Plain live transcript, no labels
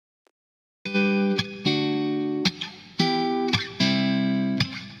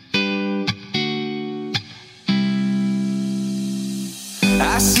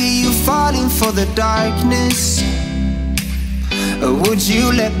see you falling for the darkness. Would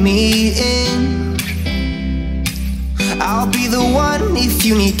you let me in? I'll be the one if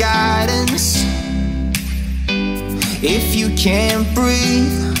you need guidance. If you can't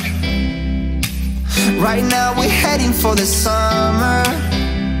breathe, right now we're heading for the summer.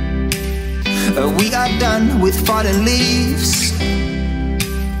 We are done with fallen leaves.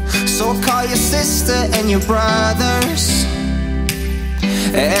 So call your sister and your brothers,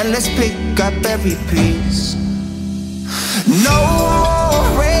 and let's pick up every piece. No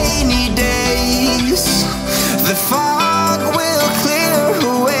more rainy days, the fog will clear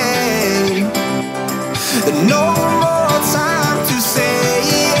away. No more time to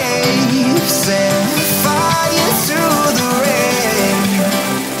save, set fire to the rain.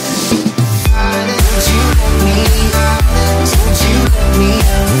 Why didn't you let me? Why didn't you let me?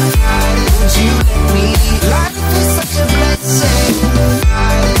 Why didn't you let me? Life is such a blessing.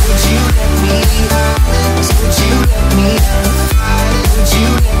 Why didn't you let me? Why didn't you let me? Why didn't you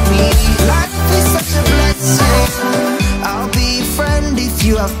let me? Life is such a blessing. I'll be a friend if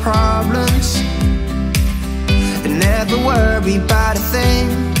you have problems. Never worry about a thing.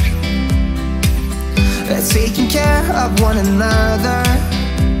 Taking care of one another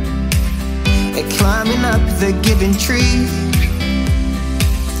and climbing up the given tree.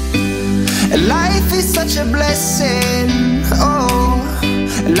 Life is such a blessing. Oh,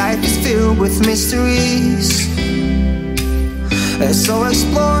 life is filled with mysteries. So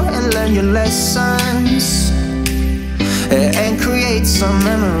explore and learn your lessons and create some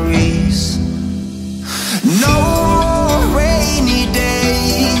memories. No rainy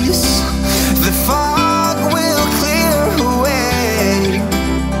days, the fog